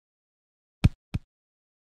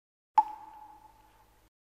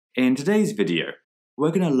In today's video,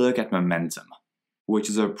 we're going to look at momentum, which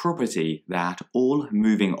is a property that all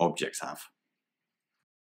moving objects have.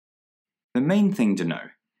 The main thing to know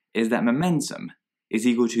is that momentum is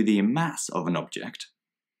equal to the mass of an object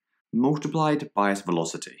multiplied by its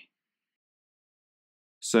velocity.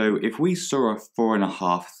 So if we saw a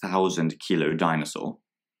 4,500 kilo dinosaur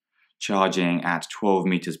charging at 12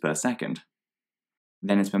 meters per second,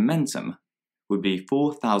 then its momentum would be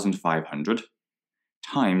 4,500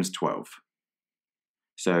 times 12,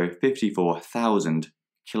 so 54,000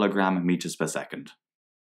 kilogram meters per second.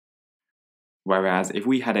 Whereas if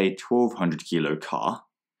we had a 1,200 kilo car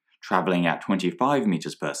traveling at 25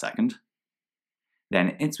 meters per second,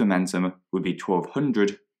 then its momentum would be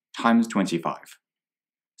 1,200 times 25,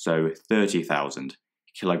 so 30,000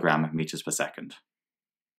 kilogram meters per second.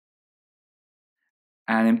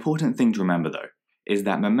 An important thing to remember though is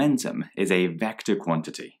that momentum is a vector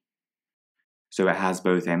quantity, so it has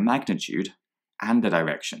both a magnitude and a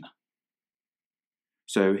direction.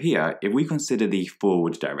 So here, if we consider the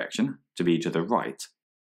forward direction to be to the right,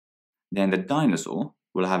 then the dinosaur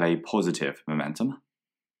will have a positive momentum,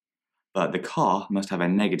 but the car must have a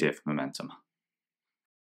negative momentum.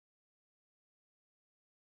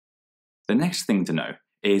 The next thing to know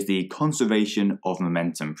is the conservation of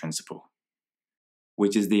momentum principle,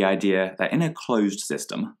 which is the idea that in a closed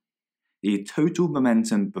system, the total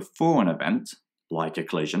momentum before an event, like a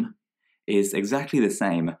collision, is exactly the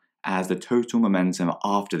same as the total momentum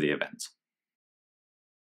after the event.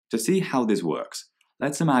 To see how this works,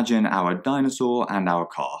 let's imagine our dinosaur and our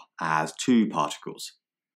car as two particles,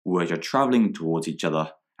 which are traveling towards each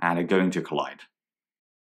other and are going to collide,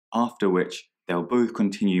 after which they'll both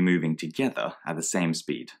continue moving together at the same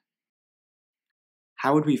speed.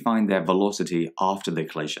 How would we find their velocity after the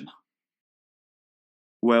collision?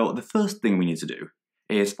 Well, the first thing we need to do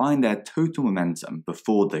is find their total momentum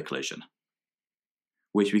before the collision,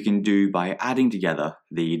 which we can do by adding together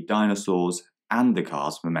the dinosaur's and the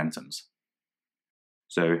car's momentums.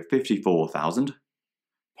 So 54,000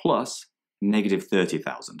 plus negative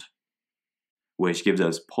 30,000, which gives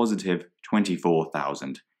us positive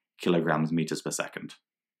 24,000 kilograms meters per second.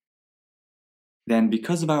 Then,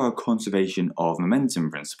 because of our conservation of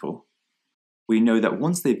momentum principle, we know that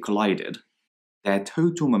once they've collided, their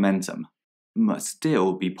total momentum must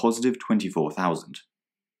still be positive 24,000.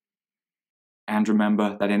 And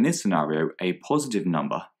remember that in this scenario, a positive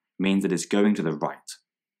number means that it's going to the right.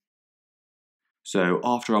 So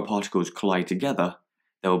after our particles collide together,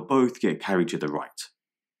 they'll both get carried to the right,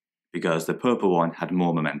 because the purple one had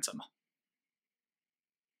more momentum.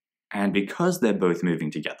 And because they're both moving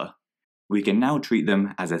together, we can now treat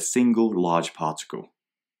them as a single large particle.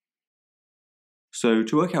 So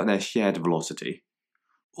to work out their shared velocity,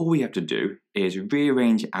 all we have to do is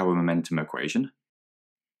rearrange our momentum equation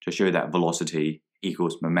to show that velocity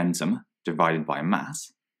equals momentum divided by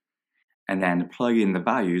mass, and then plug in the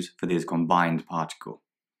values for this combined particle.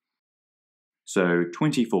 So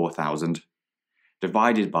 24,000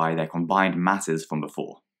 divided by their combined masses from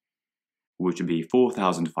before, which would be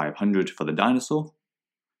 4,500 for the dinosaur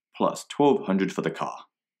plus 1,200 for the car,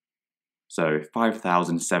 so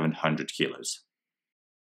 5,700 kilos,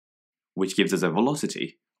 which gives us a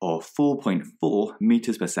velocity of 4.4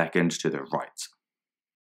 meters per second to the right.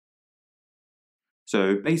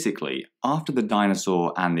 So basically, after the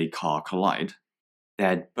dinosaur and the car collide,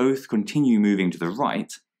 they'd both continue moving to the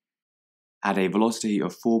right at a velocity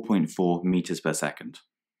of 4.4 meters per second.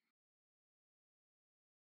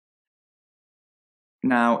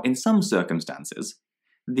 Now, in some circumstances,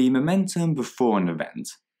 the momentum before an event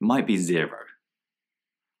might be zero,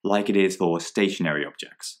 like it is for stationary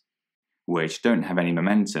objects, which don't have any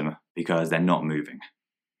momentum because they're not moving.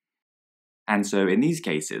 And so in these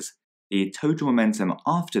cases, the total momentum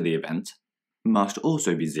after the event must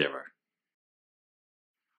also be zero.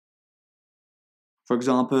 For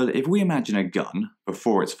example, if we imagine a gun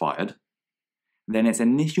before it's fired, then its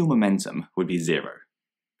initial momentum would be zero,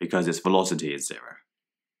 because its velocity is zero.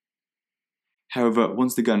 However,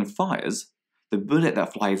 once the gun fires, the bullet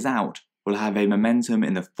that flies out will have a momentum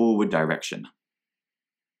in the forward direction.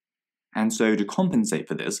 And so to compensate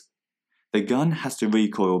for this, the gun has to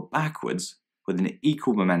recoil backwards with an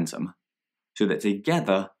equal momentum, so that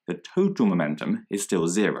together the total momentum is still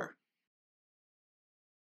zero.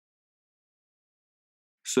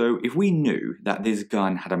 So if we knew that this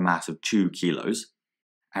gun had a mass of 2 kilos,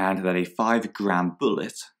 and that a 5-gram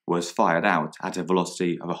bullet was fired out at a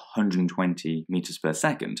velocity of 120 meters per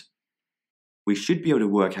second, we should be able to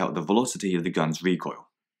work out the velocity of the gun's recoil.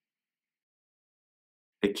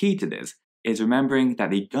 The key to this is remembering that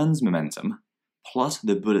the gun's momentum plus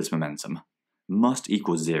the bullet's momentum must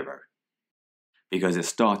equal 0, because it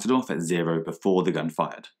started off at 0 before the gun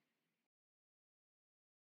fired.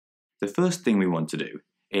 The first thing we want to do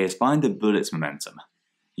is find the bullet's momentum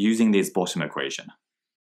using this bottom equation.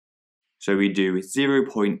 So we do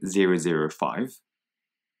 0.005,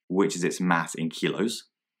 which is its mass in kilos,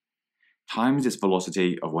 times its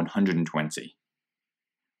velocity of 120,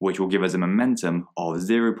 which will give us a momentum of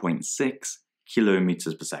 0.6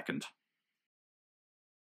 kilometers per second.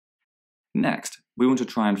 Next, we want to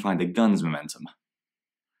try and find the gun's momentum.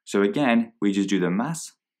 So again, we just do the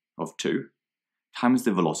mass of 2 times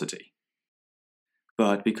the velocity.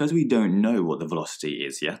 But because we don't know what the velocity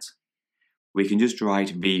is yet, we can just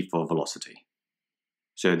write v for velocity.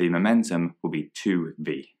 So the momentum will be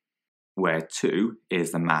 2v, where 2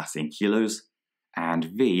 is the mass in kilos, and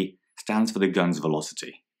v stands for the gun's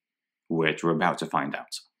velocity, which we're about to find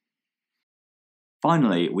out.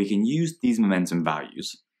 Finally, we can use these momentum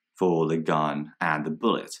values for the gun and the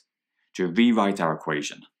bullet to rewrite our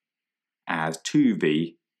equation as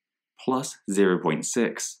 2v plus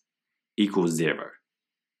 0.6 equals 0.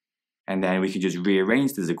 And then we can just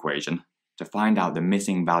rearrange this equation to find out the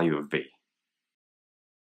missing value of v.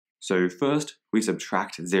 So first, we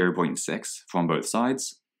subtract 0.6 from both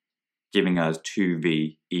sides, giving us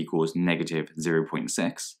 2v equals negative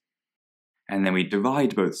 0.6, and then we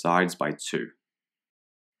divide both sides by 2,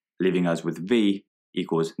 leaving us with v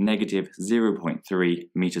equals negative 0.3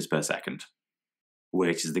 meters per second,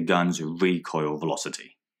 which is the gun's recoil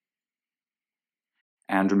velocity.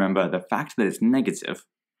 And remember, the fact that it's negative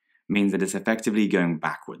means that it's effectively going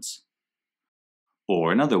backwards.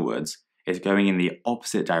 Or in other words, it's going in the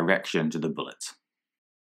opposite direction to the bullet.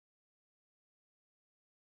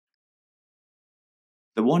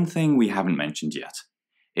 The one thing we haven't mentioned yet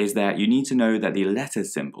is that you need to know that the letter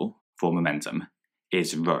symbol for momentum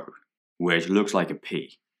is rho, which looks like a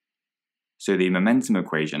P. So the momentum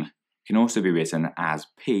equation can also be written as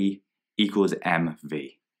P equals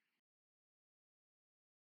mv.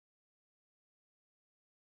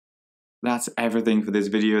 That's everything for this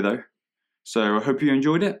video though. So I hope you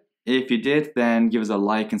enjoyed it. If you did, then give us a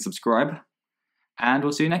like and subscribe, and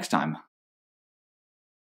we'll see you next time.